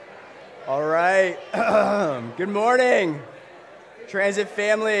All right. Good morning, Transit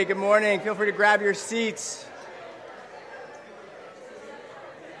family. Good morning. Feel free to grab your seats.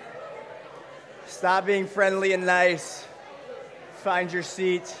 Stop being friendly and nice. Find your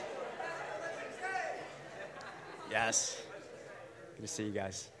seat. Yes. Good to see you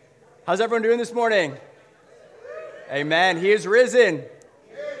guys. How's everyone doing this morning? Amen. He is risen.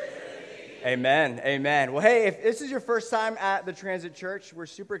 Amen. Amen. Well, hey, if this is your first time at the Transit Church, we're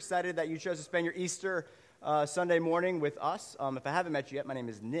super excited that you chose to spend your Easter Sunday morning with us. If I haven't met you yet, my name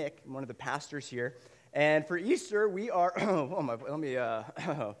is Nick. I'm one of the pastors here. And for Easter, we are... let me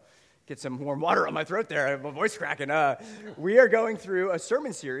get some warm water on my throat there. I have my voice cracking. We are going through a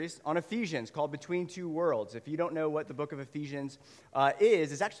sermon series on Ephesians called Between Two Worlds. If you don't know what the book of Ephesians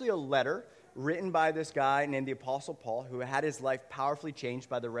is, it's actually a letter written by this guy named the Apostle Paul, who had his life powerfully changed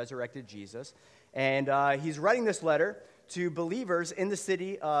by the resurrected Jesus. And he's writing this letter to believers in the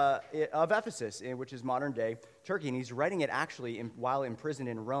city of Ephesus, which is modern-day Turkey. And he's writing it actually while imprisoned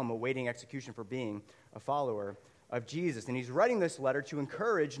in Rome, awaiting execution for being a follower of Jesus. And he's writing this letter to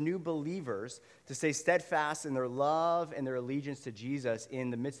encourage new believers to stay steadfast in their love and their allegiance to Jesus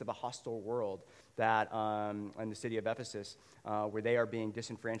in the midst of a hostile world that in the city of Ephesus, where they are being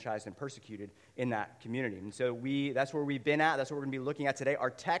disenfranchised and persecuted in that community. And so that's where we've been at. That's what we're going to be looking at today. Our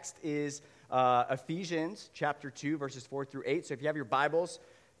text is Ephesians chapter 2, verses 4 through 8. So if you have your Bibles,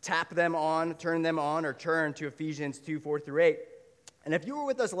 tap them on, turn them on, or turn to Ephesians 2, 4 through 8. And if you were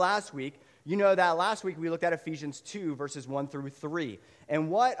with us last week, you know that last week we looked at Ephesians 2, verses 1 through 3. And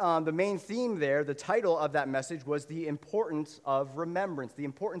what the main theme there, the title of that message was the importance of remembrance,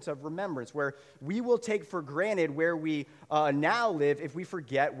 where we will take for granted where we now live if we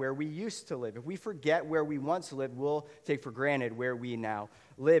forget where we used to live. If we forget where we once lived, we'll take for granted where we now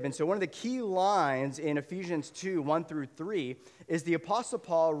live. And so one of the key lines in Ephesians 2, 1 through 3, is the Apostle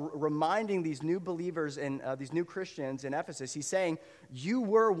Paul reminding these new believers and these new Christians in Ephesus. He's saying, you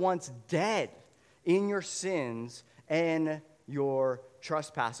were once dead in your sins and your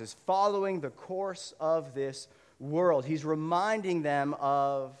trespasses, following the course of this world. He's reminding them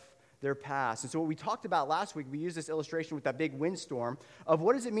of their past. And so what we talked about last week, we used this illustration with that big windstorm of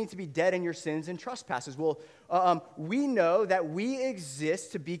what does it mean to be dead in your sins and trespasses. Well, we know that we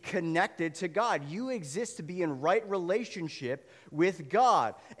exist to be connected to God. You exist to be in right relationship with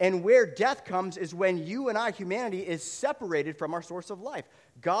God. And where death comes is when you and I, humanity, is separated from our source of life.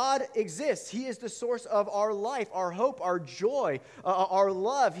 God exists. He is the source of our life, our hope, our joy, our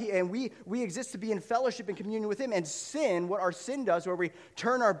love. And we exist to be in fellowship and communion with Him. And sin, what our sin does, where we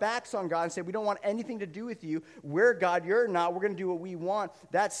turn our backs on God and say, we don't want anything to do with you. We're God, you're not. We're going to do what we want.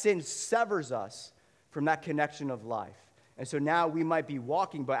 That sin severs us from that connection of life. And so now we might be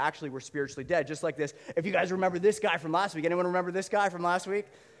walking, but actually we're spiritually dead. Just like this. If you guys remember this guy from last week. Anyone remember this guy from last week?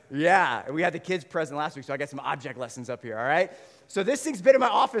 Yeah, we had the kids present last week, so I got some object lessons up here, all right? So this thing's been in my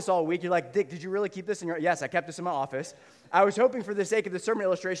office all week. You're like, Dick, did you really keep this in your... Yes, I kept this in my office. I was hoping for the sake of the sermon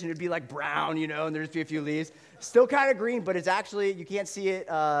illustration, it'd be like brown, and there'd just be a few leaves. Still kind of green, but it's actually, you can't see it.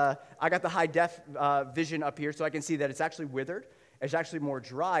 I got the high-def vision up here, so I can see that it's actually withered. It's actually more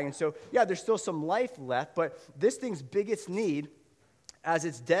dry. And so, yeah, there's still some life left, but this thing's biggest need, as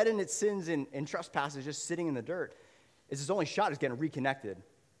it's dead in its sins and trespasses, just sitting in the dirt, is its only shot is getting reconnected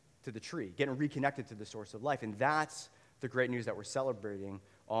to the tree, getting reconnected to the source of life. And that's the great news that we're celebrating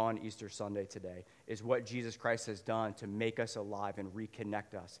on Easter Sunday today, is what Jesus Christ has done to make us alive and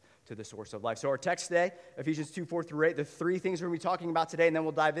reconnect us to the source of life. So our text today, Ephesians 2, 4 through 8, the three things we're going to be talking about today, and then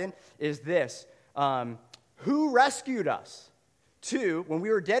we'll dive in, is this. Who rescued us? 2, when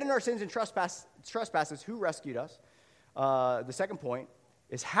we were dead in our sins and trespasses, who rescued us? The second point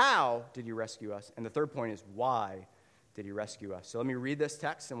is how did He rescue us? And the third point is why did He rescue us? So let me read this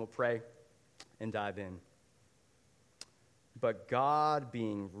text and we'll pray and dive in. But God,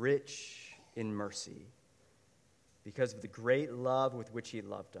 being rich in mercy, because of the great love with which He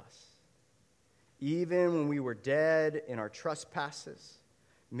loved us, even when we were dead in our trespasses,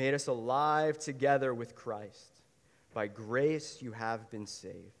 made us alive together with Christ. By grace you have been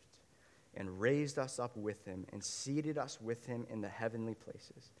saved, and raised us up with Him, and seated us with Him in the heavenly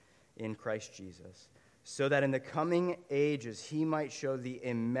places in Christ Jesus, so that in the coming ages He might show the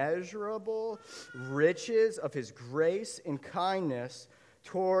immeasurable riches of His grace and kindness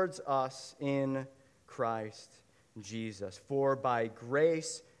towards us in Christ Jesus. For by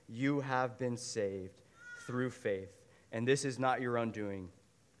grace you have been saved through faith, and this is not your own doing,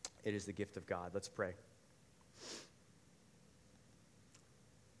 it is the gift of God. Let's pray.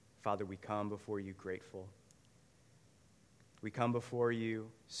 Father, we come before You grateful. We come before You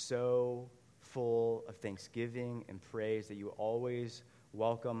so full of thanksgiving and praise that You always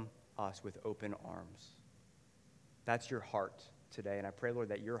welcome us with open arms. That's your heart today. And I pray, Lord,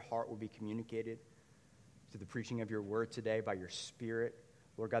 that your heart will be communicated to the preaching of your word today by your Spirit.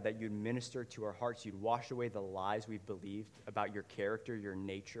 Lord God, that you'd minister to our hearts. You'd wash away the lies we've believed about your character, your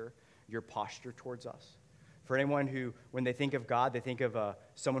nature, your posture towards us. For anyone who, when they think of God, they think of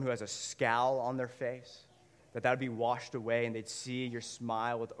someone who has a scowl on their face, that would be washed away and they'd see your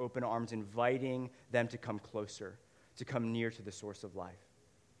smile with open arms, inviting them to come closer, to come near to the source of life.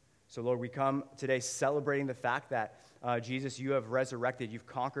 So, Lord, we come today celebrating the fact that, Jesus, you have resurrected. You've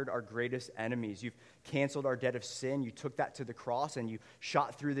conquered our greatest enemies. You've canceled our debt of sin. You took that to the cross and you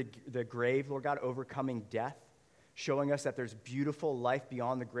shot through the grave, Lord God, overcoming death, showing us that there's beautiful life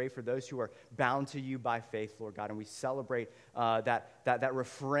beyond the grave for those who are bound to you by faith, Lord God. And we celebrate that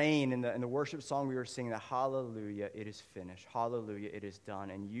refrain in the worship song we were singing, that hallelujah, it is finished. Hallelujah, it is done.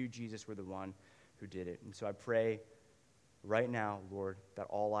 And you, Jesus, were the one who did it. And so I pray right now, Lord, that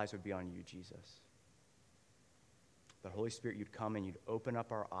all eyes would be on you, Jesus. That Holy Spirit, you'd come and you'd open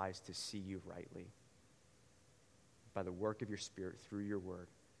up our eyes to see you rightly. By the work of your Spirit through your word,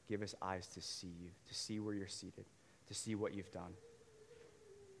 give us eyes to see you, to see where you're seated, to see what you've done.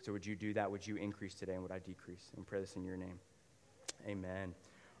 So would you do that? Would you increase today, and would I decrease? And pray this in your name. Amen.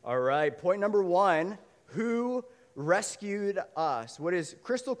 All right, point number 1, who rescued us? What is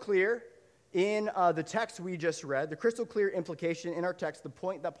crystal clear in the text we just read, the crystal clear implication in our text, the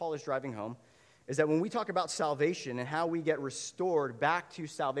point that Paul is driving home, is that when we talk about salvation and how we get restored back to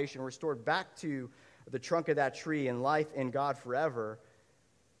salvation, restored back to the trunk of that tree and life in God forever,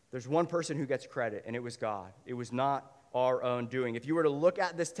 there's one person who gets credit, and it was God. It was not our own doing. If you were to look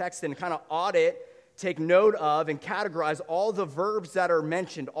at this text and kind of audit, take note of, and categorize all the verbs that are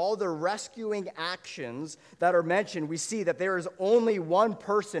mentioned, all the rescuing actions that are mentioned, we see that there is only one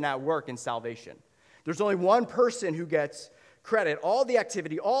person at work in salvation. There's only one person who gets credit. All the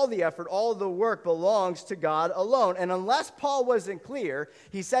activity, all the effort, all the work belongs to God alone. And unless Paul wasn't clear,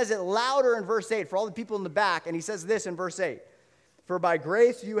 he says it louder in verse 8 for all the people in the back, and he says this in verse 8. For by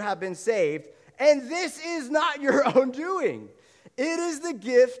grace you have been saved, and this is not your own doing. It is the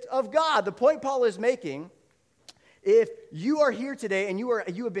gift of God. The point Paul is making, if you are here today and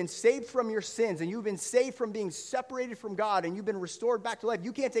you have been saved from your sins, and you've been saved from being separated from God, and you've been restored back to life,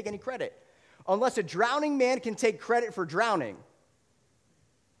 you can't take any credit. Unless a drowning man can take credit for drowning,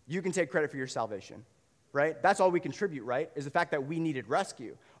 you can take credit for your salvation, right? That's all we contribute, right, is the fact that we needed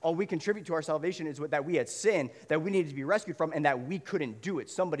rescue. All we contribute to our salvation is that we had sin, that we needed to be rescued from, and that we couldn't do it.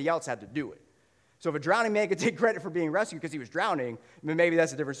 Somebody else had to do it. So if a drowning man could take credit for being rescued because he was drowning, maybe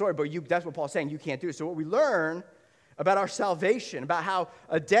that's a different story, but that's what Paul's saying. You can't do it. So what we learn about our salvation, about how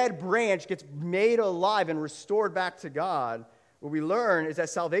a dead branch gets made alive and restored back to God, what we learn is that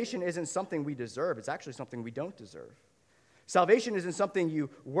salvation isn't something we deserve. It's actually something we don't deserve. Salvation isn't something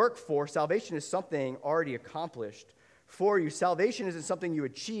you work for. Salvation is something already accomplished for you. Salvation isn't something you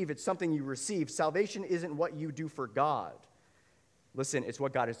achieve. It's something you receive. Salvation isn't what you do for God. Listen, it's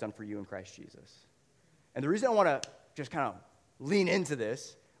what God has done for you in Christ Jesus. And the reason I want to just kind of lean into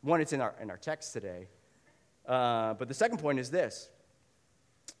this, one, it's in our text today, but the second point is this.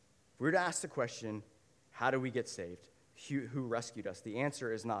 If we were to ask the question, how do we get saved? Who rescued us? The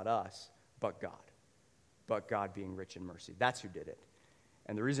answer is not us, but God. But God being rich in mercy. That's who did it.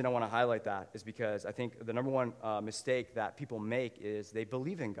 And the reason I want to highlight that is because I think the number one mistake that people make is they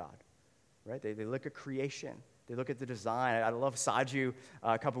believe in God, right? They look at creation. They look at the design. I love Saju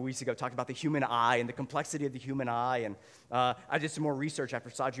a couple weeks ago talked about the human eye and the complexity of the human eye. And I did some more research after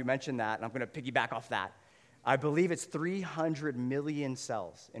Saju mentioned that, and I'm going to piggyback off that. I believe it's 300 million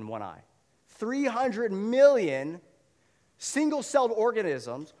cells in one eye. 300 million single-celled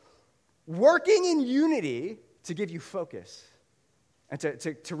organisms working in unity to give you focus and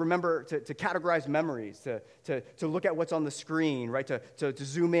to remember, to categorize memories, to look at what's on the screen, right? To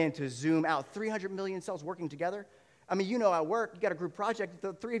zoom in, to zoom out. 300 million cells working together. I mean, you know, at work, you got a group project,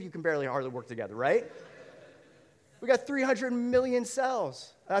 the three of you can barely hardly work together, right? We got 300 million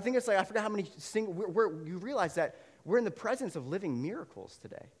cells. I think it's like, I forgot how many you realize that we're in the presence of living miracles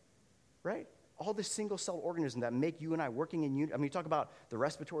today, right? All this single-celled organism that make you and I working in unity. I mean, you talk about the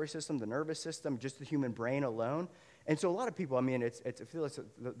respiratory system, the nervous system, just the human brain alone. And so a lot of people, I mean, I feel it's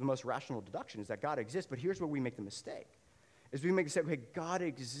the most rational deduction is that God exists, but here's where we make the mistake. Is we make the mistake, okay, God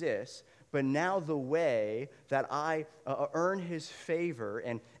exists, but now the way that I earn his favor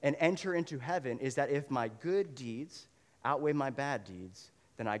and enter into heaven is that if my good deeds outweigh my bad deeds,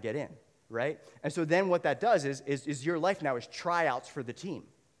 then I get in, right? And so then what that does is your life now is tryouts for the team.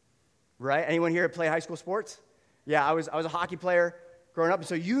 Right? Anyone here play high school sports? Yeah, I was a hockey player growing up, and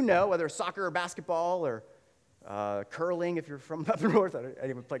so you know, whether it's soccer or basketball or curling, if you're from up north. I didn't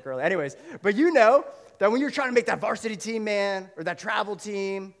even play curling. Anyways, but you know that when you're trying to make that varsity team, man, or that travel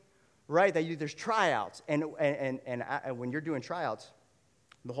team, right, there's tryouts. And when you're doing tryouts,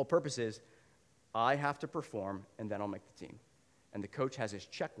 the whole purpose is I have to perform, and then I'll make the team. And the coach has his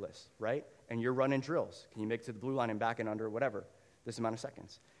checklist, right? And you're running drills. Can you make it to the blue line and back in under whatever, this amount of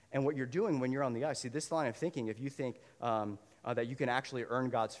seconds? And what you're doing when you're on the ice, see, this line of thinking, if you think that you can actually earn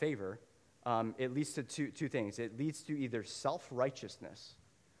God's favor, it leads to two things. It leads to either self-righteousness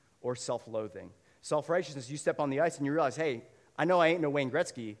or self-loathing. Self-righteousness, you step on the ice and you realize, hey, I know I ain't no Wayne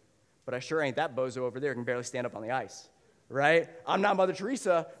Gretzky, but I sure ain't that bozo over there who can barely stand up on the ice, right? I'm not Mother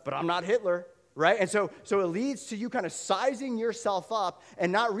Teresa, but I'm not Hitler, right? And so it leads to you kind of sizing yourself up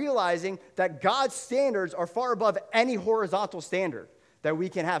and not realizing that God's standards are far above any horizontal standard that we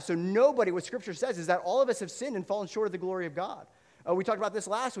can have. So nobody, what Scripture says is that all of us have sinned and fallen short of the glory of God. We talked about this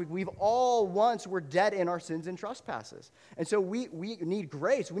last week. We've all once were dead in our sins and trespasses. And so we need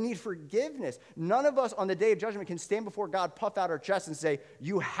grace. We need forgiveness. None of us on the day of judgment can stand before God, puff out our chest and say,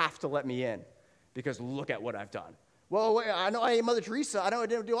 you have to let me in because look at what I've done. Well, wait, I know I ain't Mother Teresa. I know I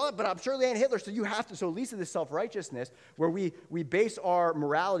didn't do all that, but I'm surely ain't Hitler. So you have to. So at least in this self-righteousness, where we base our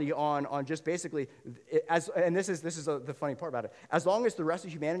morality on just basically, and this is the funny part about it. As long as the rest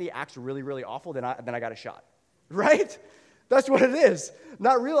of humanity acts really, really awful, then I got a shot, right? That's what it is.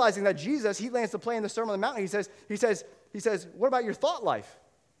 Not realizing that Jesus, he lands the plane in the Sermon on the Mount. He says, what about your thought life?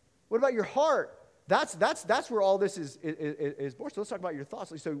 What about your heart? That's where all this is born. So let's talk about your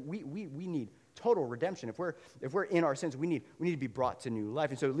thoughts. So we need total redemption. If we're in our sins, we need to be brought to new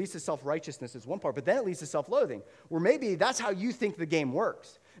life. And so it leads to self-righteousness is one part, but then it leads to self-loathing, where maybe that's how you think the game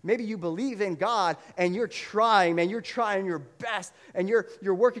works. Maybe you believe in God and you're trying, man, you're trying your best and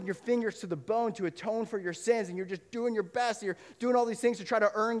you're working your fingers to the bone to atone for your sins and you're just doing your best. You're doing all these things to try to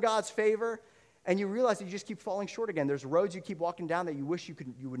earn God's favor and you realize that you just keep falling short again. There's roads you keep walking down that you wish you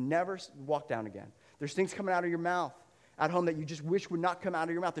would never walk down again. There's things coming out of your mouth at home that you just wish would not come out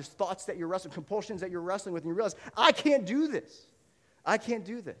of your mouth. There's thoughts that you're wrestling, compulsions that you're wrestling with and you realize, I can't do this. I can't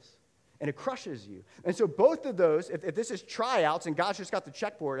do this. And it crushes you. And so both of those, if this is tryouts and God's just got the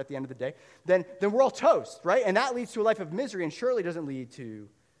checkboard at the end of the day, then we're all toast, right? And that leads to a life of misery and surely doesn't lead to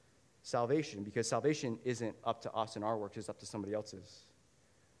salvation because salvation isn't up to us and our works, it's up to somebody else's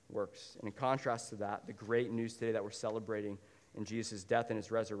works. And in contrast to that, the great news today that we're celebrating in Jesus' death and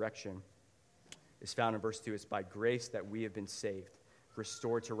his resurrection is found in verse 2. It's by grace that we have been saved,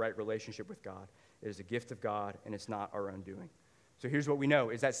 restored to right relationship with God. It is a gift of God and it's not our own doing. So here's what we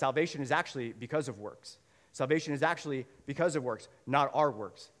know, is that salvation is actually because of works. Salvation is actually because of works, not our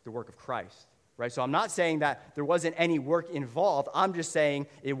works, the work of Christ, right? So I'm not saying that there wasn't any work involved. I'm just saying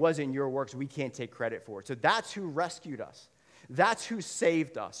it wasn't your works. We can't take credit for it. So that's who rescued us. That's who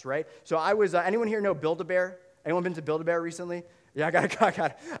saved us, right? So I was, anyone here know Build-A-Bear? Anyone been to Build-A-Bear recently? Yeah, I got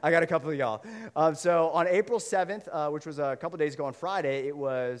a couple of y'all. So on April 7th, which was a couple days ago on Friday, it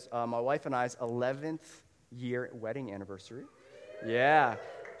was my wife and I's 11th year wedding anniversary. Yeah.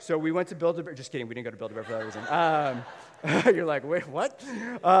 So we went to Build-A-Bear. Just kidding. We didn't go to Build-A-Bear for that reason. You're like, wait, what?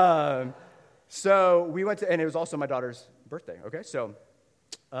 So we went to, and it was also my daughter's birthday, okay? So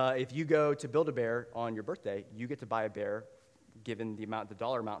if you go to Build-A-Bear on your birthday, you get to buy a bear given the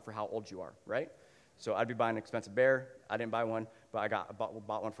dollar amount for how old you are, right? So I'd be buying an expensive bear. I didn't buy one, but I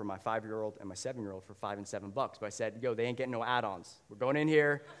bought one for my 5-year-old and my 7-year-old for $5 and $7. But I said, yo, they ain't getting no add-ons. We're going in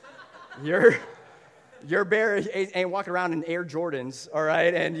here. Your bear ain't walking around in Air Jordans, all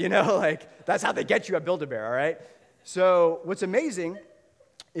right? And, that's how they get you at Build-A-Bear, all right? So what's amazing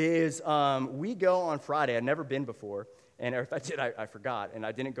is we go on Friday. I'd never been before. And if I did, I forgot. And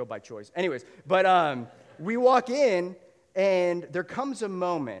I didn't go by choice. Anyways, but we walk in, and there comes a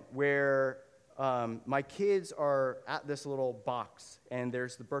moment where my kids are at this little box, and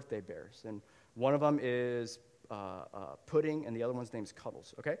there's the birthday bears. And one of them is Pudding, and the other one's name's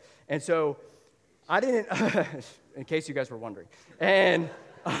Cuddles, okay? And so I didn't, in case you guys were wondering. And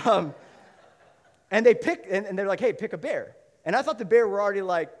they pick, and they're like, hey, pick a bear. And I thought the bear were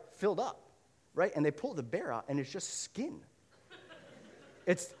already, filled up, right? And they pull the bear out, and it's just skin.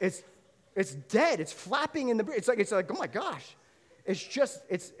 It's dead. It's flapping in the breeze. It's like, oh, my gosh. It's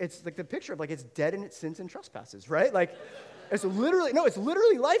like the picture of, it's dead in its sins and trespasses, right? It's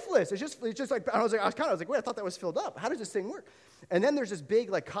literally lifeless. It's just like, I was like, wait, I thought that was filled up. How does this thing work? And then there's this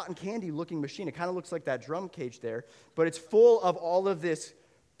big, cotton candy looking machine. It kind of looks like that drum cage there, but it's full of all of this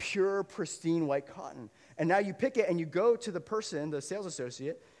pure, pristine white cotton. And now you pick it and you go to the person, the sales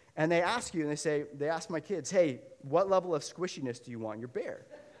associate, and they ask you, and they ask my kids, hey, what level of squishiness do you want in your bear?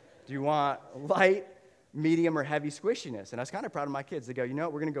 Do you want light, medium, or heavy squishiness? And I was kind of proud of my kids. They go, you know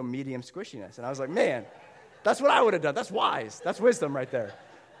what, we're going to go medium squishiness. And I was like, man, That's what I would have done. That's wise. That's wisdom right there.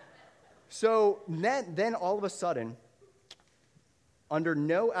 So then all of a sudden, under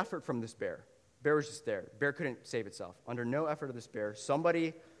no effort from this bear was just there. Bear couldn't save itself. Under no effort of this bear,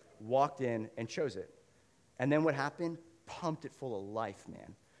 somebody walked in and chose it. And then what happened? Pumped it full of life,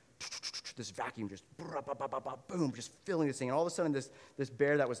 man. This vacuum just, boom, just filling this thing. And all of a sudden, this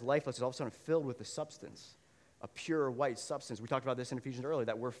bear that was lifeless is all of a sudden filled with the substance, a pure white substance. We talked about this in Ephesians earlier,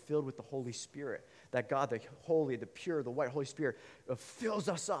 that we're filled with the Holy Spirit, that God, the holy, the pure, the white Holy Spirit fills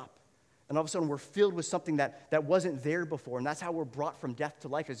us up. And all of a sudden, we're filled with something that wasn't there before. And that's how we're brought from death to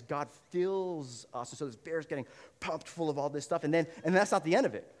life, is God fills us. And so this bear's getting pumped full of all this stuff. And that's not the end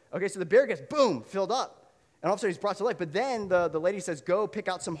of it. Okay, so the bear gets, boom, filled up. And all of a sudden, he's brought to life. But then the lady says, go pick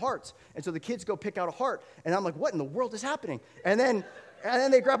out some hearts. And so the kids go pick out a heart. And I'm like, what in the world is happening? And then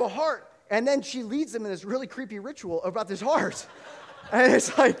they grab a heart. And then she leads them in this really creepy ritual about this heart. And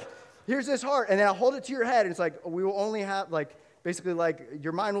it's like, here's this heart. And then I'll hold it to your head. And it's like, we will only have, basically,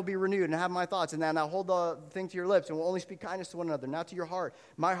 your mind will be renewed and have my thoughts. And then I'll hold the thing to your lips, and we'll only speak kindness to one another, not to your heart.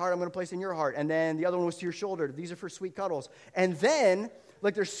 My heart I'm going to place in your heart. And then the other one was to your shoulder. These are for sweet cuddles. And then,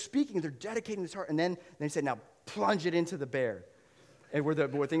 they're speaking, they're dedicating this heart. And then they said, now plunge it into the bear. And where the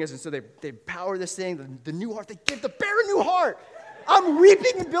thing is, and so they power this thing, the new heart. They give the bear a new heart. I'm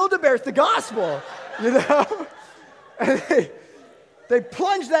weeping and Build-A-Bear. It's the gospel, And they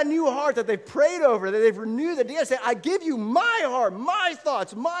plunge that new heart that they've prayed over, that they've renewed, that they say, I give you my heart, my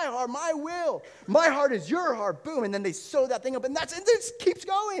thoughts, my heart, my will. My heart is your heart. Boom. And then they sew that thing up, and this keeps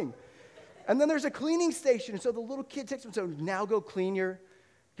going. And then there's a cleaning station. And so the little kid takes them, so now go clean your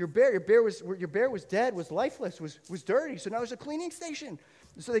bear. Your bear was dead, was lifeless, was dirty. So now there's a cleaning station.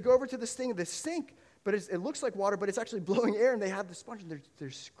 And so they go over to this sink, but it looks like water, but it's actually blowing air, and they have the sponge, and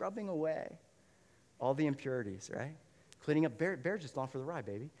they're scrubbing away all the impurities, right? Cleaning up. Bear's just on for the ride,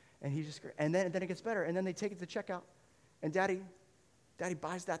 baby. And then it gets better. And then they take it to checkout. And daddy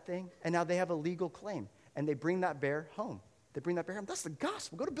buys that thing. And now they have a legal claim. And they bring that bear home. That's the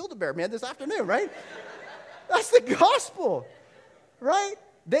gospel. Go to Build-A-Bear, man, this afternoon, right? That's the gospel, right?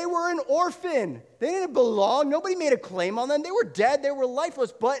 They were an orphan. They didn't belong. Nobody made a claim on them. They were dead. They were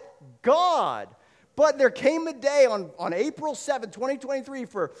lifeless. But God. But there came a day on April 7, 2023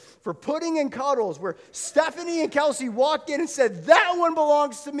 for pudding and cuddles where Stephanie and Kelsey walked in and said, that one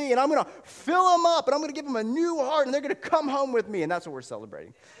belongs to me, and I'm going to fill them up, and I'm going to give them a new heart, and they're going to come home with me. And that's what we're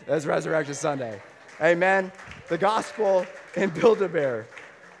celebrating. That's Resurrection Sunday. Amen. The gospel in Build-A-Bear.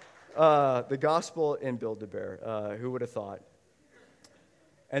 The gospel in Build-A-Bear. Who would have thought?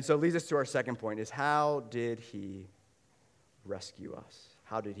 And so it leads us to our second point, is how did he rescue us?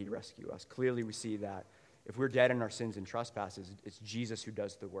 How did he rescue us? Clearly, we see that if we're dead in our sins and trespasses, it's Jesus who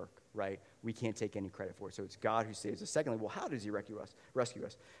does the work, right? We can't take any credit for it. So it's God who saves us. Secondly, well, how does he rescue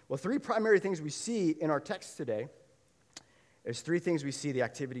us? Well, three primary things we see in our text today is three things we see the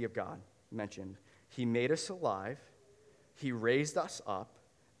activity of God mentioned. He made us alive, he raised us up,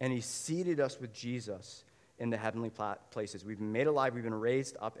 and he seated us with Jesus in the heavenly places. We've been made alive, we've been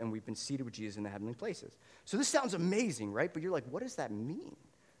raised up, and we've been seated with Jesus in the heavenly places. So this sounds amazing, right? But you're like, what does that mean?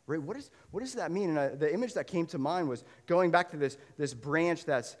 Right? What does that mean? And the image that came to mind was going back to this branch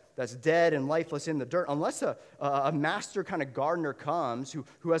that's dead and lifeless in the dirt. Unless a master kind of gardener comes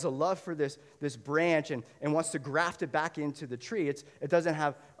who has a love for this branch and wants to graft it back into the tree, it doesn't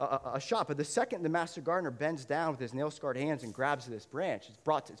have a shot. But the second the master gardener bends down with his nail-scarred hands and grabs this branch,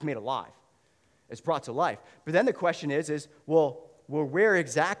 it's made alive. It's brought to life. But then the question is well, where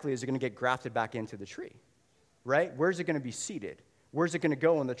exactly is it going to get grafted back into the tree? Right? Where's it going to be seated? Where's it going to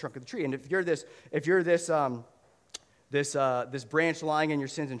go on the trunk of the tree? And if you're this branch lying in your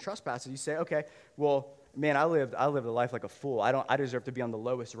sins and trespasses, you say, okay, well, man, I lived a life like a fool. I deserve to be on the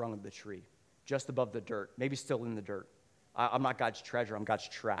lowest rung of the tree, just above the dirt, maybe still in the dirt. I'm not God's treasure. I'm God's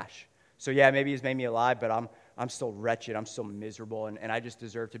trash. So yeah, maybe he's made me alive, but I'm still wretched. I'm still miserable, and I just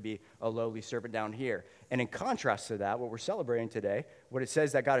deserve to be a lowly servant down here. And in contrast to that, what we're celebrating today, what it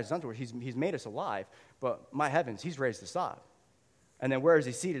says that God has done to us, he's made us alive, but my heavens, he's raised us up. And then where has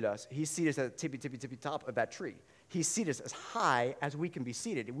he seated us? He's seated us at the tippy top of that tree. He's seated us as high as we can be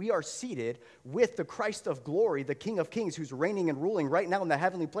seated. We are seated with the Christ of glory, the King of kings, who's reigning and ruling right now in the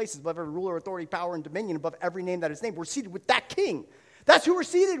heavenly places above every ruler, authority, power, and dominion, above every name that is named. We're seated with that king. That's who we're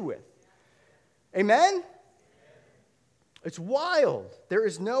seated with. Amen? It's wild. There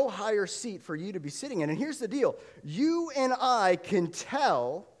is no higher seat for you to be sitting in. And here's the deal. You and I can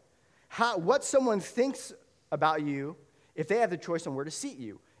tell what someone thinks about you if they have the choice on where to seat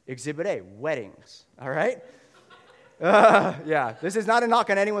you. Exhibit A, weddings. All right? Yeah, this is not a knock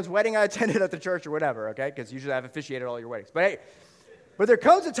on anyone's wedding I attended at the church or whatever, okay? Because usually I've officiated all your weddings. But hey, But there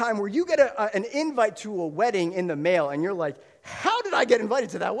comes a time where you get an invite to a wedding in the mail, and you're like, how did I get invited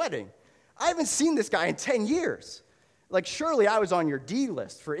to that wedding? I haven't seen this guy in 10 years. Like, surely I was on your D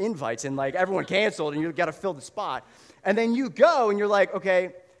list for invites, and like everyone canceled, and you got to fill the spot. And then you go, and you're like,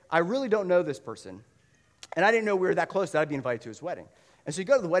 okay, I really don't know this person. And I didn't know we were that close that I'd be invited to his wedding. And so you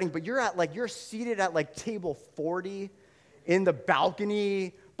go to the wedding, but you're seated at like table 40 in the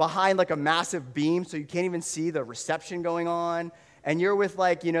balcony behind like a massive beam, so you can't even see the reception going on. And you're with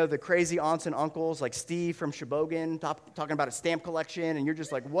like, the crazy aunts and uncles like Steve from Sheboygan talking about a stamp collection, and you're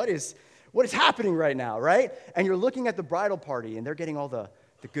just like, what is happening right now, right? And you're looking at the bridal party, and they're getting all the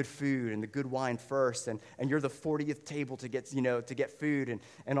good food and the good wine first, and you're the 40th table to get food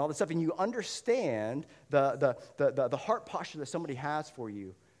and all this stuff, and you understand the heart posture that somebody has for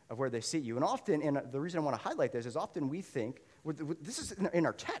you of where they seat you. And often, and the reason I want to highlight this is often we think, this is in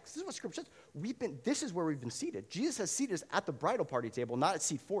our text, this is what Scripture says, this is where we've been seated. Jesus has seated us at the bridal party table, not at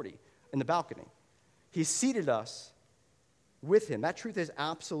seat 40 in the balcony. He's seated us with him. That truth is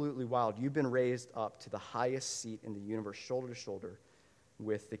absolutely wild. You've been raised up to the highest seat in the universe, shoulder to shoulder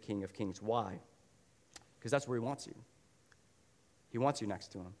with the King of Kings. Why? Because that's where he wants you. He wants you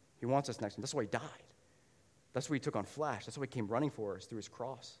next to him. He wants us next to him. That's why he died. That's why he took on flesh. That's why he came running for us through his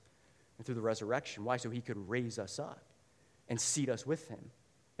cross and through the resurrection. Why? So he could raise us up and seat us with him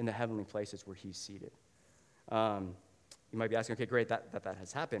in the heavenly places where he's seated. You might be asking, okay, great, that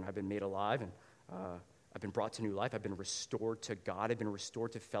has happened. I've been made alive, and I've been brought to new life. I've been restored to God. I've been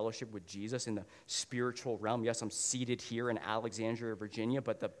restored to fellowship with Jesus in the spiritual realm. Yes, I'm seated here in Alexandria, Virginia,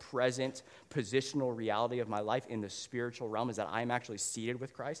 but the present positional reality of my life in the spiritual realm is that I'm actually seated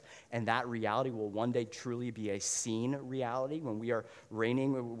with Christ, and that reality will one day truly be a seen reality when we are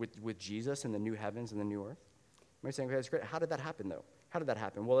reigning with Jesus in the new heavens and the new earth. You might be saying, okay, that's great. How did that happen, though? How did that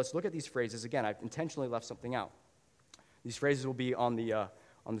happen? Well, let's look at these phrases. Again, I've intentionally left something out. These phrases will be on the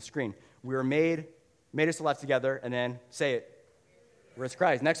screen. We were made us alive together, and then say it. We're with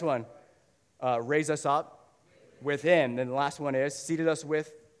Christ. Next one, raise us up with him. Then the last one is seated us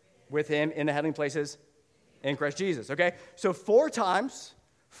with him in the heavenly places in Christ Jesus. Okay? So four times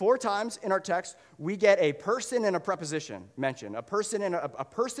in our text, we get a person and a preposition mentioned. A person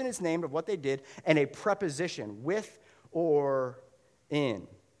is named of what they did, and a preposition, with or in.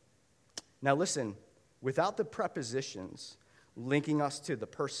 Now listen, without the prepositions linking us to the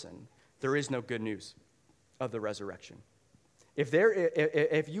person, there is no good news of the resurrection. If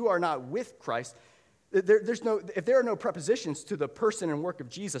you are not with Christ, if there are no prepositions to the person and work of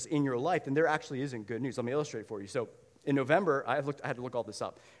Jesus in your life, then there actually isn't good news. Let me illustrate for you. So in November, I had to look all this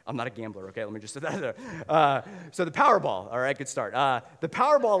up. I'm not a gambler, okay? Let me just say that. So the Powerball, all right, good start. The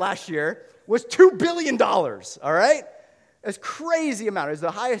Powerball last year was $2 billion, all right? It's a crazy amount. It's the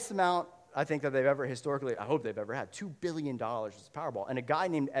highest amount I think that they've ever historically, I hope they've ever had. $2 billion was the Powerball. And a guy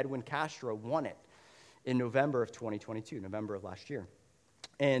named Edwin Castro won it in November of 2022, November of last year.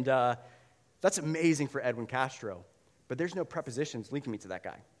 And that's amazing for Edwin Castro. But there's no prepositions linking me to that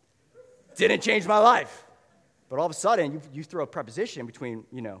guy. Didn't change my life. But all of a sudden, you throw a preposition between,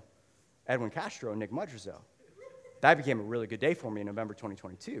 Edwin Castro and Nick Mudrezow. That became a really good day for me in November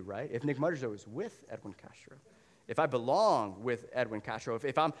 2022, right? If Nick Mudrezow is with Edwin Castro, if I belong with Edwin Castro,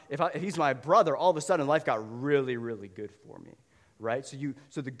 if he's my brother, all of a sudden life got really, really good for me, right?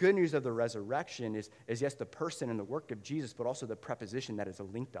 So the good news of the resurrection is yes, the person and the work of Jesus, but also the preposition that has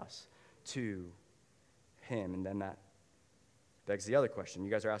linked us to him. And then that begs the other question.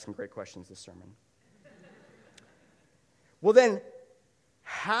 You guys are asking great questions this sermon. Well then,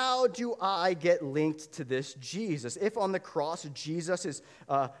 how do I get linked to this Jesus? If on the cross Jesus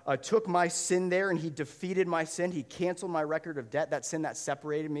took my sin there and he defeated my sin, he canceled my record of debt, that sin that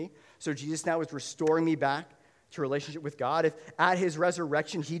separated me. So Jesus now is restoring me back to relationship with God. If at his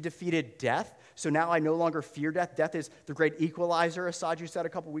resurrection he defeated death, so now I no longer fear death. Death is the great equalizer, as Saju said a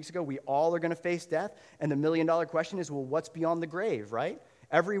couple weeks ago. We all are going to face death. And the million-dollar question is, well, what's beyond the grave, right?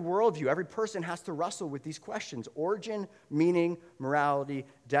 Every worldview, every person has to wrestle with these questions. Origin, meaning, morality,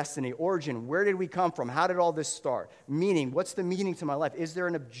 destiny. Origin, where did we come from? How did all this start? Meaning, what's the meaning to my life? Is there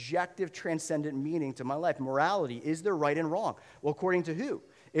an objective, transcendent meaning to my life? Morality, is there right and wrong? Well, according to who?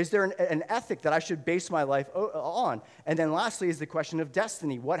 Is there an ethic that I should base my life on? And then lastly is the question of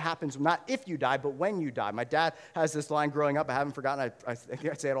destiny. What happens, not if you die, but when you die? My dad has this line growing up, I haven't forgotten, I think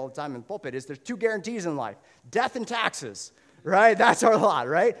I say it all the time in the pulpit, is there's two guarantees in life, death and taxes. Right? That's our lot,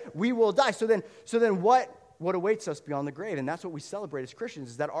 right? We will die. So then what what awaits us beyond the grave. And that's what we celebrate as Christians,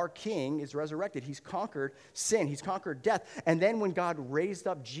 is that our King is resurrected. He's conquered sin. He's conquered death. And then when God raised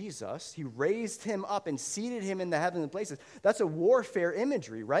up Jesus, he raised him up and seated him in the heavenly places. That's a warfare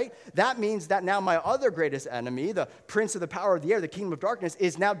imagery, right? That means that now my other greatest enemy, the prince of the power of the air, the kingdom of darkness,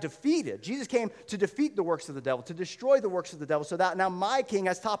 is now defeated. Jesus came to defeat the works of the devil, to destroy the works of the devil, so that now my king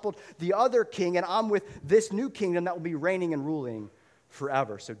has toppled the other king, and I'm with this new kingdom that will be reigning and ruling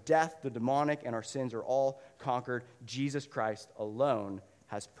forever. So death, the demonic, and our sins are all conquered. Jesus Christ alone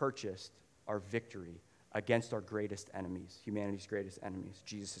has purchased our victory against our greatest enemies, humanity's greatest enemies.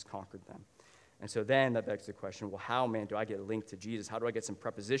 Jesus has conquered them. And so then that begs the question, well, how, man, do I get linked to Jesus? How do I get some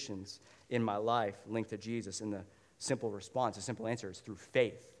prepositions in my life linked to Jesus? And the simple response, the simple answer is through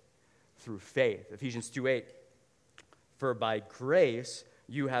faith. Through faith. Ephesians 2:8, for by grace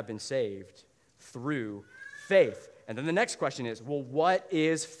you have been saved through faith. And then the next question is, well, what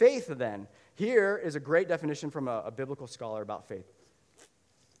is faith then? Here is a great definition from a biblical scholar about faith.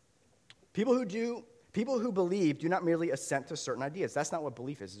 People who believe do not merely assent to certain ideas. That's not what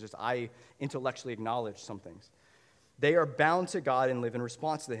belief is. It's just I intellectually acknowledge some things. They are bound to God and live in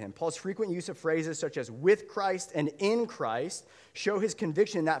response to him. Paul's frequent use of phrases such as with Christ and in Christ show his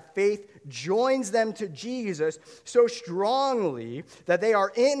conviction that faith joins them to Jesus so strongly that they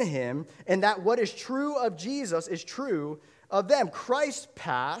are in him, and that what is true of Jesus is true of them. Christ's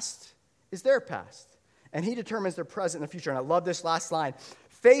past is their past, and he determines their present and the future. And I love this last line.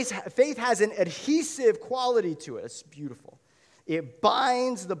 Faith has an adhesive quality to it. It's beautiful. It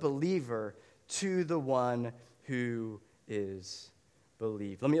binds the believer to the one who is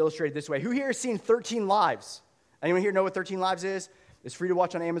believed. Let me illustrate it this way. Who here has seen 13 Lives? Anyone here know what 13 Lives is? It's free to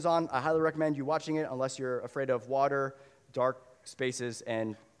watch on Amazon. I highly recommend you watching it unless you're afraid of water, dark spaces,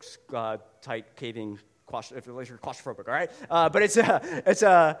 and tight caving, if you're claustrophobic, all right? But it's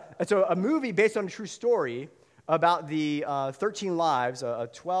a movie based on a true story about the 13 lives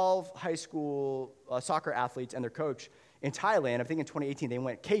of 12 high school soccer athletes and their coach in Thailand. I think in 2018 they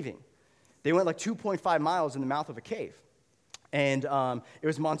went caving. They went like 2.5 miles in the mouth of a cave. And it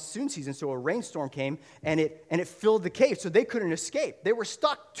was monsoon season, so a rainstorm came, and it filled the cave, so they couldn't escape. They were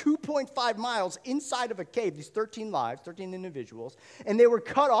stuck 2.5 miles inside of a cave, these 13 lives, 13 individuals, and they were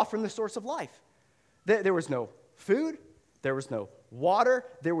cut off from the source of life. There was no food. There was no water.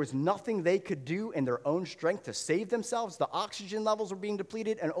 There was nothing they could do in their own strength to save themselves. The oxygen levels were being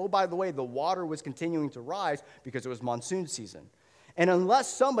depleted, and oh, by the way, the water was continuing to rise because it was monsoon season. And unless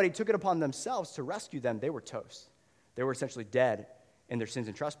somebody took it upon themselves to rescue them, they were toast. They were essentially dead in their sins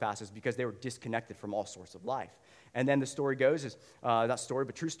and trespasses because they were disconnected from all source of life. And then the story goes, not story,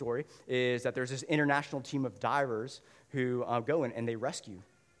 but true story, is that there's this international team of divers who go in and they rescue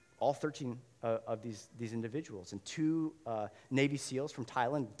all 13 of these individuals. And 2 Navy SEALs from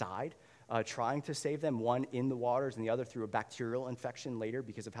Thailand died trying to save them, one in the waters and the other through a bacterial infection later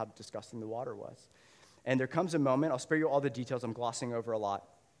because of how disgusting the water was. And there comes a moment, I'll spare you all the details, I'm glossing over a lot,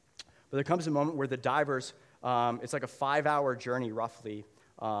 but there comes a moment where the divers, it's like a 5-hour journey roughly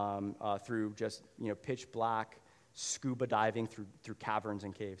through just pitch black scuba diving through caverns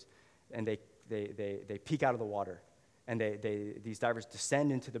and caves, and they peek out of the water, and these divers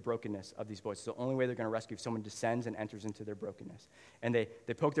descend into the brokenness of these boys. It's the only way they're going to rescue if someone descends and enters into their brokenness. And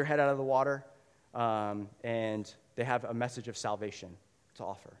they poke their head out of the water, and they have a message of salvation to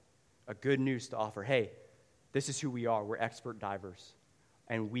offer. A good news to offer. Hey, this is who we are. We're expert divers.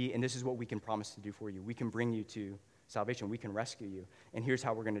 And this is what we can promise to do for you. We can bring you to salvation. We can rescue you. And here's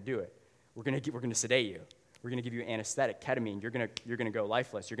how we're going to do it. We're going to sedate you. We're going to give you anesthetic, ketamine. You're going to go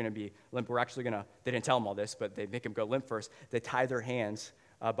lifeless. You're going to be limp. We're actually going to, they didn't tell them all this, but they make them go limp first. They tie their hands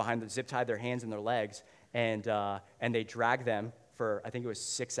zip tie their hands and their legs, and they drag them for, I think it was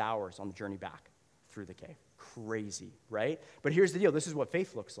 6 hours on the journey back through the cave. Crazy, right? But here's the deal. This is what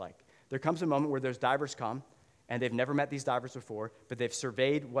faith looks like. There comes a moment where those divers come, and they've never met these divers before, but they've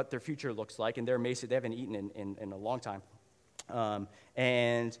surveyed what their future looks like, and they're amazed that they haven't eaten in a long time.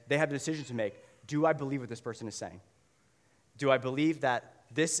 And they have a decision to make. Do I believe what this person is saying? Do I believe that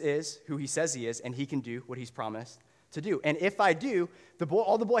this is who he says he is, and he can do what he's promised to do? And if I do,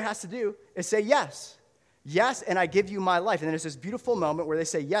 all the boy has to do is say yes. Yes, and I give you my life. And then there's this beautiful moment where they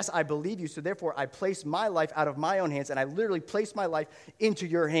say, yes, I believe you, so therefore I place my life out of my own hands, and I literally place my life into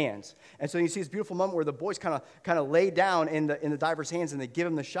your hands. And so you see this beautiful moment where the boys kind of lay down in the diver's hands, and they give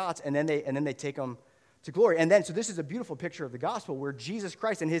him the shots, and then they take them to glory. And then, so this is a beautiful picture of the gospel where Jesus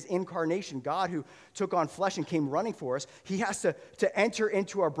Christ and his incarnation, God who took on flesh and came running for us, he has to enter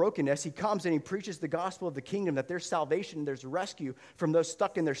into our brokenness. He comes and he preaches the gospel of the kingdom, that there's salvation, there's rescue from those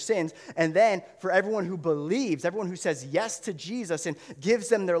stuck in their sins. And then for everyone who believes, everyone who says yes to Jesus and gives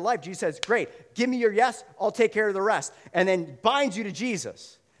them their life, Jesus says, great, give me your yes, I'll take care of the rest. And then binds you to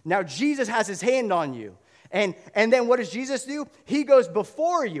Jesus. Now Jesus has his hand on you. And then what does Jesus do? He goes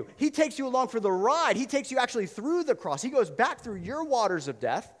before you. He takes you along for the ride. He takes you actually through the cross. He goes back through your waters of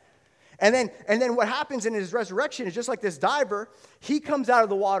death. And then what happens in his resurrection is just like this diver, he comes out of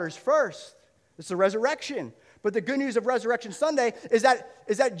the waters first. It's the resurrection. But the good news of Resurrection Sunday is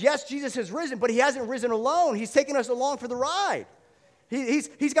that yes, Jesus has risen, but he hasn't risen alone. He's taken us along for the ride.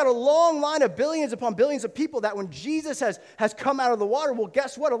 He's got a long line of billions upon billions of people that when Jesus has come out of the water, well,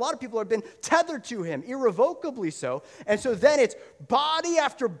 guess what? A lot of people have been tethered to him, irrevocably so. And so then it's body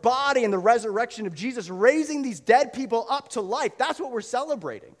after body in the resurrection of Jesus, raising these dead people up to life. That's what we're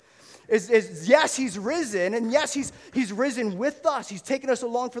celebrating. Is yes, he's risen, and yes, he's risen with us. He's taken us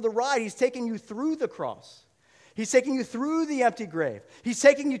along for the ride. He's taken you through the cross. He's taking you through the empty grave. He's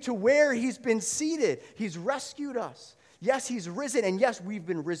taking you to where he's been seated. He's rescued us. Yes, he's risen, and yes, we've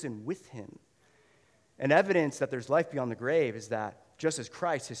been risen with him. And evidence that there's life beyond the grave is that just as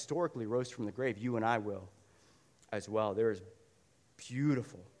Christ historically rose from the grave, you and I will as well. There is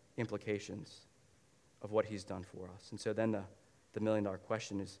beautiful implications of what he's done for us. And so then the million-dollar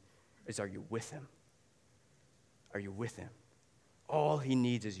question is are you with him? Are you with him? All he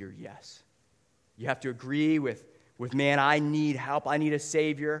needs is your yes. You have to agree with man, I need help. I need a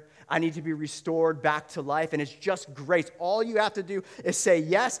Savior. I need to be restored back to life. And it's just grace. All you have to do is say,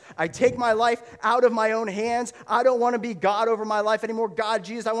 yes, I take my life out of my own hands. I don't want to be God over my life anymore. God,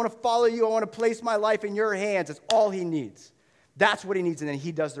 Jesus, I want to follow you. I want to place my life in your hands. It's all he needs. That's what he needs. And then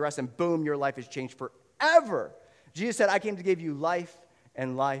he does the rest. And boom, your life is changed forever. Jesus said, I came to give you life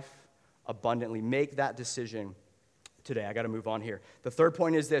and life abundantly. Make that decision today. I got to move on here. The third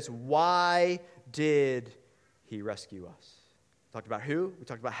point is this. Why did he rescue us? We talked about who, we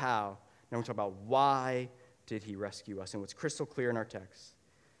talked about how, now we talk about why did he rescue us. And what's crystal clear in our text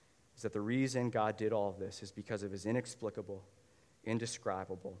is that the reason God did all of this is because of his inexplicable,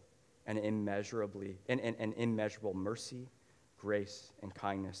 indescribable, and immeasurable mercy, grace, and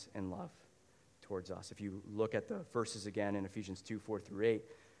kindness and love towards us. If you look at the verses again in Ephesians 2, 4 through 8,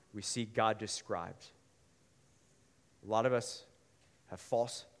 we see God described. A lot of us have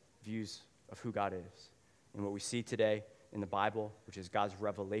false views of who God is. And what we see today in the Bible, which is God's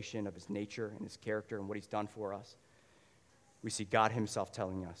revelation of his nature and his character and what he's done for us, we see God himself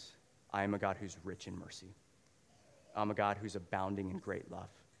telling us, I am a God who's rich in mercy. I'm a God who's abounding in great love.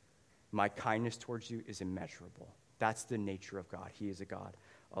 My kindness towards you is immeasurable. That's the nature of God. He is a God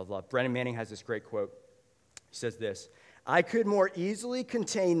of love. Brennan Manning has this great quote. He says this, I could more easily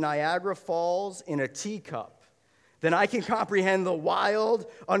contain Niagara Falls in a teacup then I can comprehend the wild,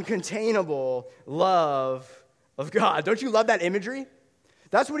 uncontainable love of God. Don't you love that imagery?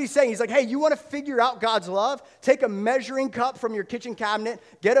 That's what he's saying. He's like, hey, you want to figure out God's love? Take a measuring cup from your kitchen cabinet,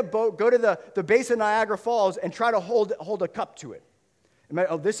 get a boat, go to the base of Niagara Falls, and try to hold a cup to it.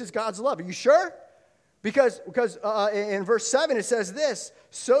 Oh, this is God's love. Are you sure? Because in verse 7 it says this,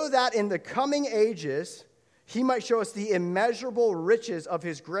 so that in the coming ages he might show us the immeasurable riches of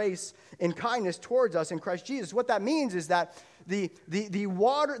his grace and kindness towards us in Christ Jesus. What that means is that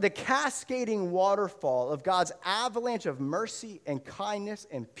the cascading waterfall of God's avalanche of mercy and kindness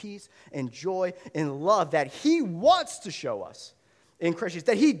and peace and joy and love that he wants to show us in Christ Jesus,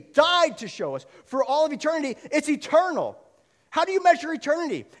 that he died to show us for all of eternity, it's eternal. How do you measure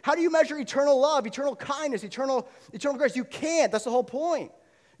eternity? How do you measure eternal love, eternal kindness, eternal grace? You can't. That's the whole point.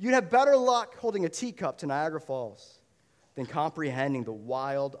 You'd have better luck holding a teacup to Niagara Falls than comprehending the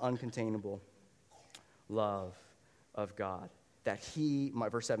wild, uncontainable love of God that he,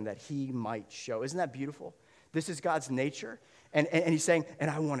 verse 7, that he might show. Isn't that beautiful? This is God's nature. And he's saying,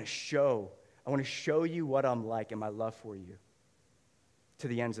 and I want to show you what I'm like and my love for you to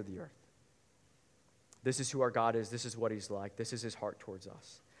the ends of the earth. This is who our God is. This is what he's like. This is his heart towards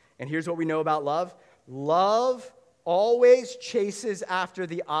us. And here's what we know about love. Love always chases after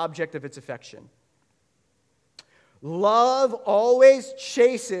the object of its affection. Love always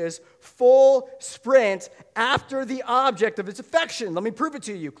chases full sprint after the object of its affection. Let me prove it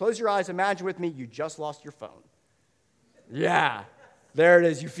to you. Close your eyes. Imagine with me, you just lost your phone. Yeah, there it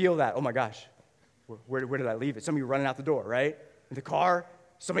is. You feel that. Oh my gosh, where did I leave it? Some of you running out the door, right? In the car.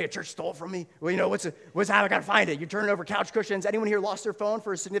 Somebody at church stole it from me. Well, you know, what's happening? I got to find it. You turn it over couch cushions. Anyone here lost their phone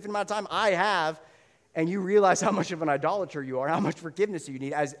for a significant amount of time? I have. And you realize how much of an idolater you are, how much forgiveness you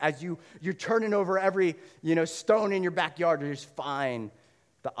need as you're turning over every stone in your backyard to just find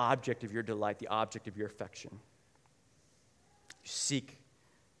the object of your delight, the object of your affection. You seek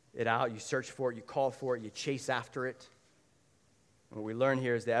it out, you search for it, you call for it, you chase after it. And what we learn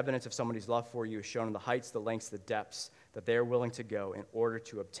here is the evidence of somebody's love for you is shown in the heights, the lengths, the depths that they are willing to go in order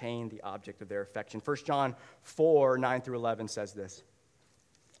to obtain the object of their affection. 1 John 4, 9 through 11 says this.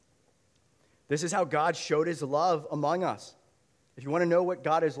 This is how God showed his love among us. If you want to know what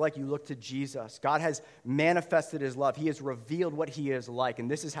God is like, you look to Jesus. God has manifested his love. He has revealed what he is like, and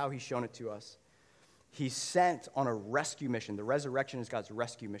this is how he's shown it to us. He sent on a rescue mission. The resurrection is God's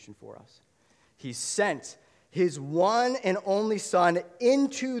rescue mission for us. He sent his one and only Son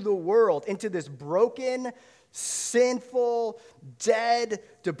into the world, into this broken, sinful, dead,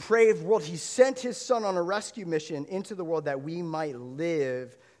 depraved world. He sent his Son on a rescue mission into the world that we might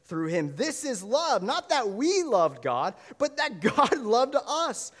live through him. This is love, not that we loved God, but that God loved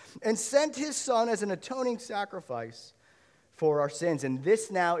us and sent his Son as an atoning sacrifice for our sins. And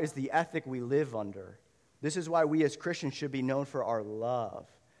this now is the ethic we live under. This is why we as Christians should be known for our love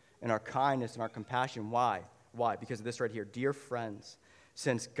and our kindness and our compassion. Why? Why? Because of this right here. Dear friends,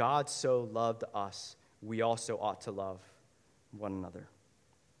 since God so loved us, we also ought to love one another.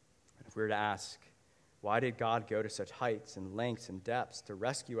 And if we were to ask, why did God go to such heights and lengths and depths to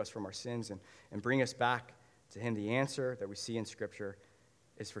rescue us from our sins and bring us back to him? The answer that we see in Scripture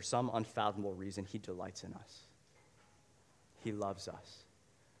is for some unfathomable reason, he delights in us. He loves us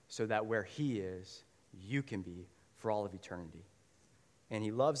so that where he is, you can be for all of eternity. And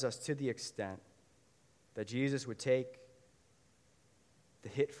he loves us to the extent that Jesus would take the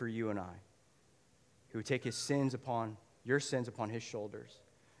hit for you and I. He would take his sins upon, your sins upon his shoulders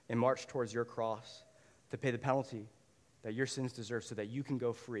and march towards your cross to pay the penalty that your sins deserve so that you can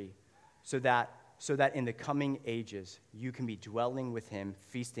go free, so that in the coming ages you can be dwelling with him,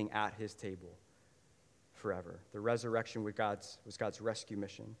 feasting at his table forever. The resurrection was God's rescue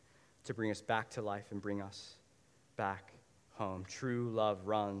mission to bring us back to life and bring us back home. True love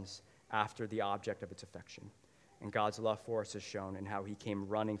runs after the object of its affection. And God's love for us is shown in how he came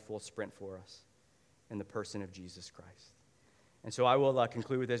running full sprint for us in the person of Jesus Christ. And so I will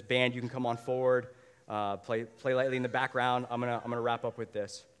conclude with this. Band, you can come on forward. Play lightly in the background. I'm gonna wrap up with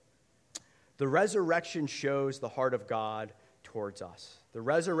this. The resurrection shows the heart of God towards us. The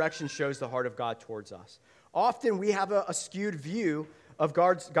resurrection shows the heart of God towards us. Often we have a skewed view of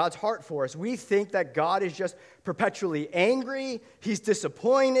God's heart for us. We think that God is just perpetually angry. He's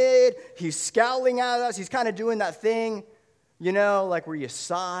disappointed. He's scowling at us. He's kind of doing that thing, like where you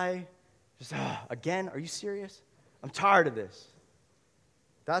sigh. Just, again, are you serious? I'm tired of this.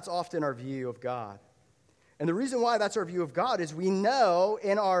 That's often our view of God. And the reason why that's our view of God is we know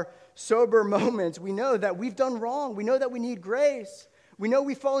in our sober moments, we know that we've done wrong. We know that we need grace. We know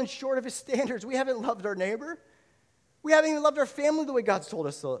we've fallen short of his standards. We haven't loved our neighbor. We haven't even loved our family the way God's told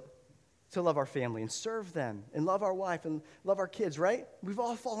us to love our family and serve them and love our wife and love our kids, right? We've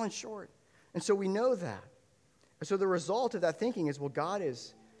all fallen short. And so we know that. And so the result of that thinking is, well, God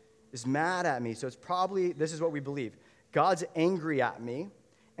is mad at me. So it's probably, this is what we believe. God's angry at me.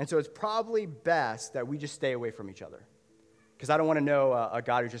 And so it's probably best that we just stay away from each other. Because I don't want to know a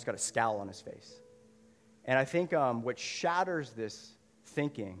God who's just got a scowl on his face. And I think what shatters this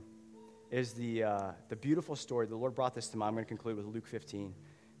thinking is the beautiful story. The Lord brought this to mind. I'm going to conclude with Luke 15.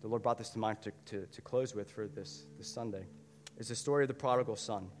 The Lord brought this to mind to close with for this Sunday. It's the story of the prodigal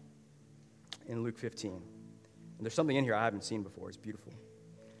son in Luke 15. And there's something in here I haven't seen before. It's beautiful.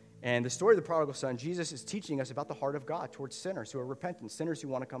 And the story of the prodigal son, Jesus is teaching us about the heart of God towards sinners who are repentant, sinners who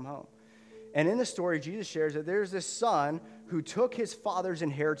want to come home. And in the story, Jesus shares that there's this son who took his father's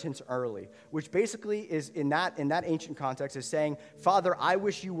inheritance early, which basically is, in that ancient context, is saying, Father, I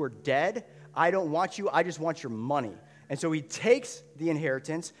wish you were dead. I don't want you. I just want your money. And so he takes the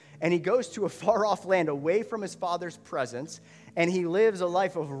inheritance, and he goes to a far-off land away from his father's presence, and he lives a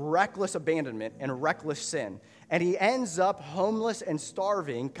life of reckless abandonment and reckless sin. And he ends up homeless and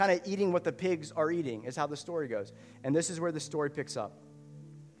starving, kind of eating what the pigs are eating, is how the story goes. And this is where the story picks up.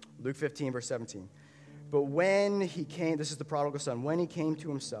 Luke 15, verse 17. But when he came, this is the prodigal son, when he came to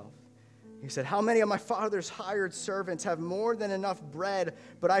himself, he said, how many of my father's hired servants have more than enough bread,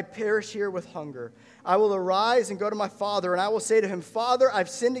 but I perish here with hunger? I will arise and go to my father, and I will say to him, Father, I've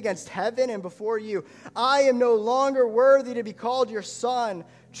sinned against heaven and before you. I am no longer worthy to be called your son.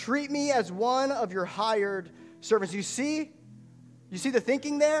 Treat me as one of your hired servants. You see the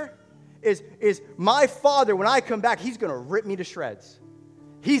thinking there? Is my father, when I come back, he's going to rip me to shreds.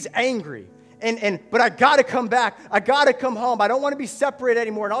 He's angry. But I got to come back. I got to come home. I don't want to be separated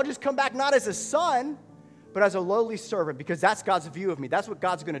anymore. And I'll just come back not as a son, but as a lowly servant, because that's God's view of me. That's what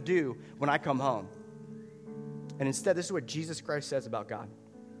God's going to do when I come home. And instead, this is what Jesus Christ says about God,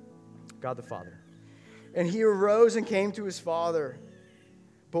 God the Father. And he arose and came to his father.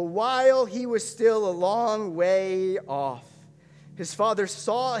 But while he was still a long way off, his father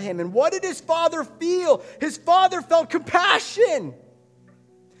saw him. And what did his father feel? His father felt compassion.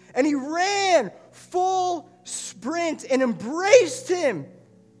 And he ran full sprint and embraced him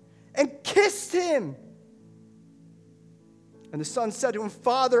and kissed him. And the son said to him,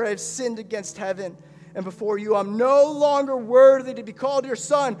 Father, I have sinned against heaven and before you. I'm no longer worthy to be called your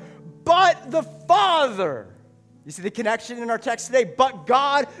son, but the Father. You see the connection in our text today? But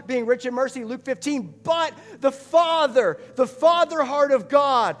God, being rich in mercy, Luke 15, but the Father heart of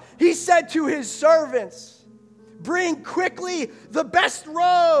God. He said to his servants, bring quickly the best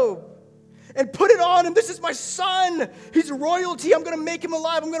robe and put it on him. This is my son. He's royalty. I'm going to make him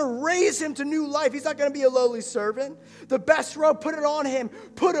alive. I'm going to raise him to new life. He's not going to be a lowly servant. The best robe, put it on him.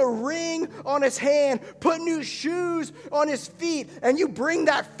 Put a ring on his hand. Put new shoes on his feet. And you bring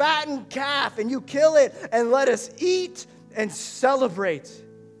that fattened calf and you kill it and let us eat and celebrate.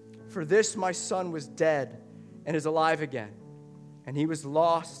 For this my son was dead and is alive again. And he was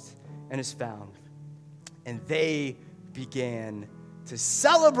lost and is found. And they began to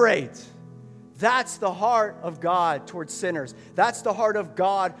celebrate. That's the heart of God towards sinners. That's the heart of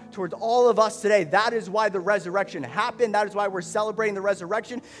God towards all of us today. That is why the resurrection happened. That is why we're celebrating the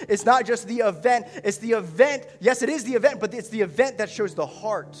resurrection. It's not just the event. It's the event. Yes, it is the event, but it's the event that shows the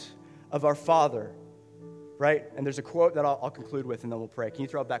heart of our Father, right? And there's a quote that I'll conclude with, and then we'll pray. Can you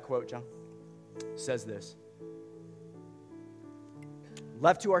throw up that quote, John? It says this.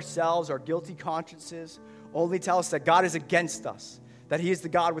 Left to ourselves, our guilty consciences only tell us that God is against us, that he is the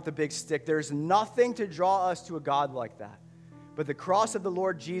God with the big stick. There's nothing to draw us to a God like that. But the cross of the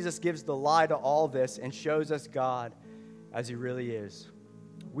Lord Jesus gives the lie to all this and shows us God as he really is.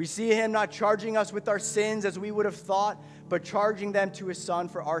 We see him not charging us with our sins as we would have thought, but charging them to his son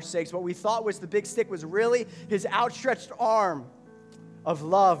for our sakes. What we thought was the big stick was really his outstretched arm of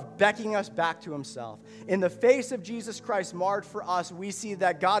love, beckoning us back to himself. In the face of Jesus Christ marred for us, we see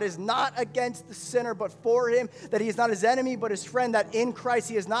that God is not against the sinner, but for him, that he is not his enemy, but his friend, that in Christ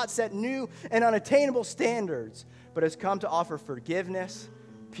he has not set new and unattainable standards, but has come to offer forgiveness,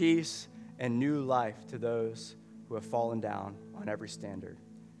 peace, and new life to those who have fallen down on every standard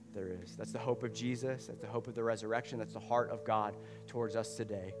there is. That's the hope of Jesus. That's the hope of the resurrection. That's the heart of God towards us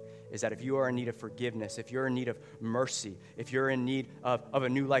today, is that if you are in need of forgiveness, if you're in need of mercy, if you're in need of a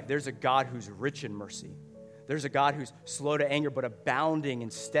new life, there's a God who's rich in mercy. There's a God who's slow to anger, but abounding in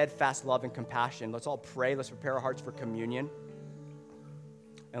steadfast love and compassion. Let's all pray. Let's prepare our hearts for communion.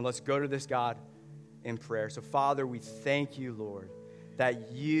 And let's go to this God in prayer. So, Father, we thank you, Lord,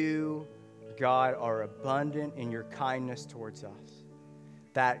 that you, God, are abundant in your kindness towards us.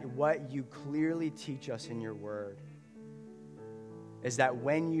 That what you clearly teach us in your word is that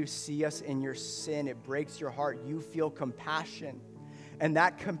when you see us in your sin, it breaks your heart. You feel compassion. And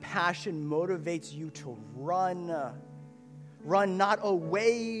that compassion motivates you to run. Run not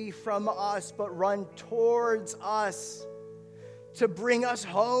away from us, but run towards us to bring us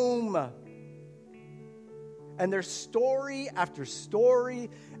home. And there's story after story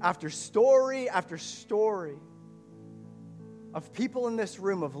after story after story of people in this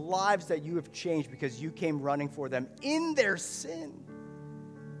room, of lives that you have changed because you came running for them in their sin,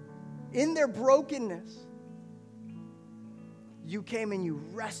 in their brokenness. You came and you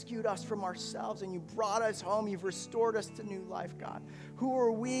rescued us from ourselves and you brought us home. You've restored us to new life, God. Who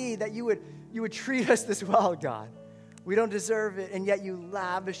are we that you would treat us this well, God? We don't deserve it, and yet you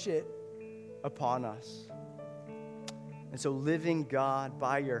lavish it upon us. And so, living God,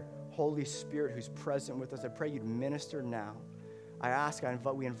 by your Holy Spirit who's present with us, I pray you'd minister now.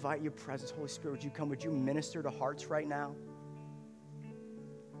 We invite your presence. Holy Spirit, would you come? Would you minister to hearts right now?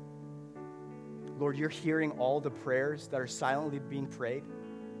 Lord, you're hearing all the prayers that are silently being prayed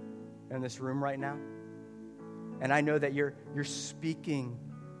in this room right now. And I know that you're speaking,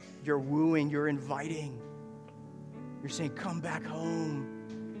 you're wooing, you're inviting. You're saying, come back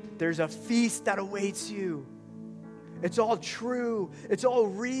home. There's a feast that awaits you. It's all true. It's all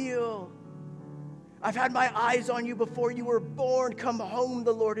real. I've had my eyes on you before you were born. Come home,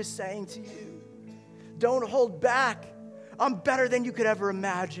 the Lord is saying to you. Don't hold back. I'm better than you could ever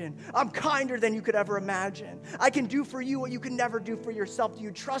imagine. I'm kinder than you could ever imagine. I can do for you what you can never do for yourself. Do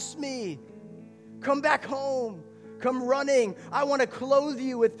you trust me? Come back home. Come running. I want to clothe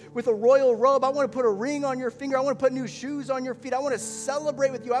you with a royal robe. I want to put a ring on your finger. I want to put new shoes on your feet. I want to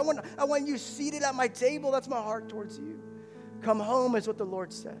celebrate with you. I want you seated at my table. That's my heart towards you. Come home is what the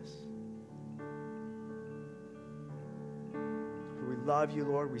Lord says. We love you,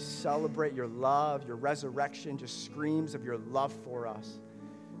 Lord. We celebrate your love, your resurrection just screams of your love for us.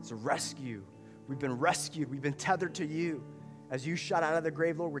 It's a rescue. We've been rescued. We've been tethered to you. As you shot out of the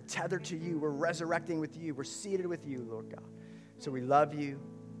grave, Lord, we're tethered to you. We're resurrecting with you. We're seated with you, Lord God. So we love you,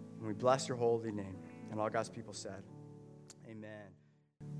 and we bless your holy name. And all God's people said,